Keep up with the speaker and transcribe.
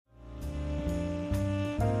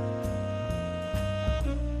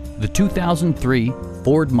the 2003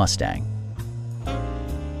 Ford Mustang.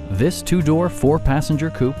 This two-door,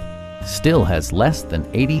 four-passenger coupe still has less than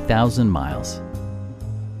 80,000 miles.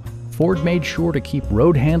 Ford made sure to keep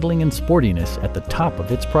road handling and sportiness at the top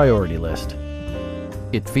of its priority list.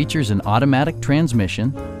 It features an automatic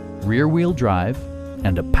transmission, rear-wheel drive,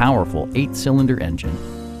 and a powerful 8-cylinder engine.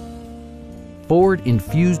 Ford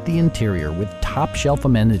infused the interior with top-shelf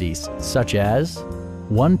amenities such as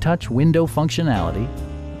one-touch window functionality,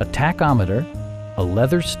 a tachometer, a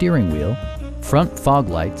leather steering wheel, front fog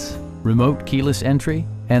lights, remote keyless entry,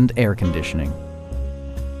 and air conditioning.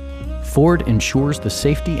 Ford ensures the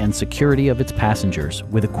safety and security of its passengers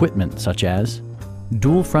with equipment such as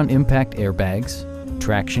dual front impact airbags,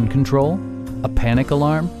 traction control, a panic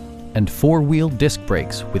alarm, and four-wheel disc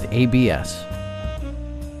brakes with ABS.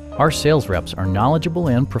 Our sales reps are knowledgeable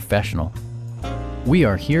and professional. We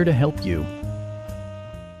are here to help you.